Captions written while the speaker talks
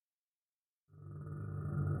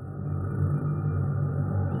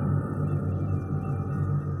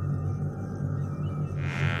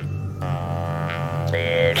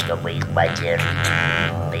чтобы их поддержать,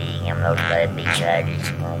 и немножко опечалить.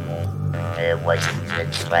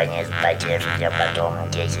 80 страниц поддержать, а потом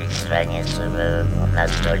 10 страниц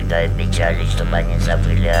настолько опечалить, чтобы они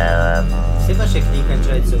забыли о... Все ваши книги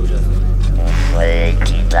кончаются ужасно.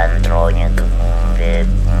 Титантроник,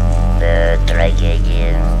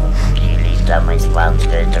 трагедия, или там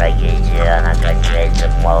испанская трагедия, она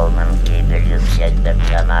кончается полным гибелью всех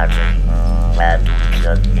персонажей, а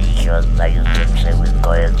тут еще остаются целый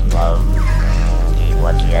кое-кто. И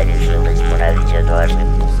вот я решил исправить эту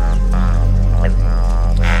ошибку.